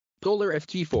Polar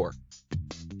ft4.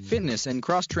 Fitness and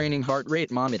cross-training heart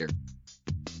rate monitor.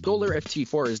 Polar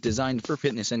ft4 is designed for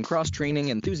fitness and cross-training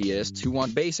enthusiasts who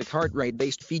want basic heart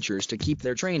rate-based features to keep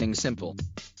their training simple.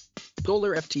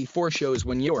 Polar ft4 shows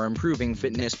when you're improving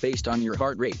fitness based on your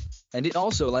heart rate, and it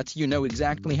also lets you know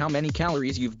exactly how many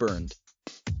calories you've burned.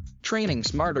 Training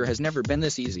smarter has never been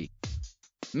this easy.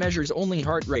 Measures only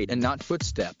heart rate and not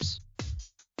footsteps.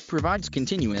 Provides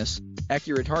continuous,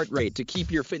 accurate heart rate to keep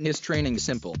your fitness training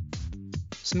simple.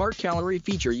 Smart Calorie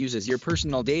feature uses your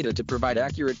personal data to provide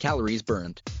accurate calories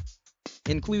burned.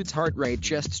 Includes heart rate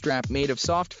chest strap made of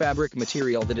soft fabric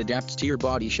material that adapts to your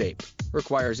body shape.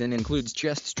 Requires and includes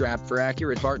chest strap for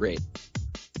accurate heart rate.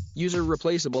 User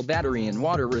replaceable battery and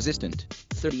water resistant,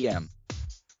 30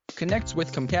 Connects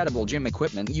with compatible gym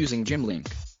equipment using GymLink.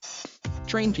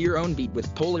 Train to your own beat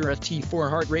with Polar ft4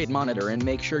 heart rate monitor and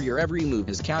make sure your every move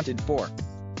is counted for.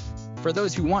 For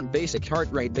those who want basic heart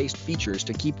rate-based features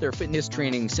to keep their fitness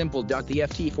training simple, the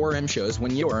ft4 shows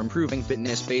when you're improving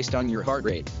fitness based on your heart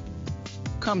rate.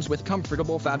 Comes with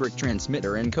comfortable fabric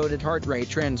transmitter and coded heart rate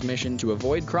transmission to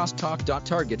avoid crosstalk.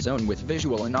 Target zone with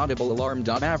visual and audible alarm.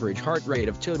 Average heart rate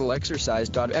of total exercise.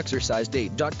 Exercise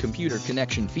date. Computer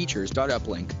connection features.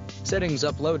 Uplink. Settings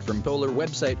upload from Polar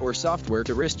website or software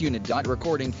to wrist unit.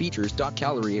 Recording features.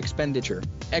 Calorie expenditure.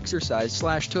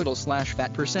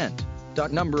 Exercise/total/fat %.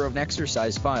 Number of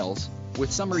exercise files,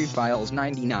 with summary files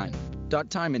 99.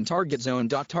 Time in target zone.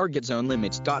 Target zone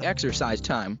limits. Exercise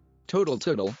time, total.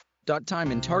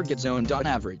 Time in target zone.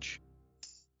 Average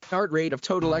heart rate of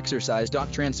total exercise.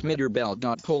 Transmitter bell.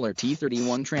 Polar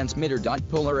T31 transmitter.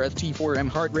 Polar ft4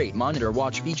 heart rate monitor.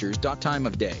 Watch features. Time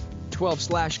of day,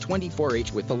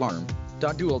 12/24h with alarm.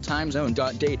 Dual time zone.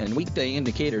 Date and weekday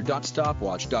indicator.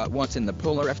 Stopwatch. What's in the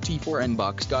Polar ft4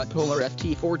 box. Polar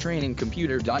ft4 training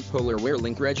computer. Polar wear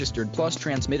link registered plus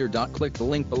transmitter. Click the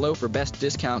link below for best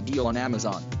discount deal on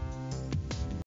Amazon.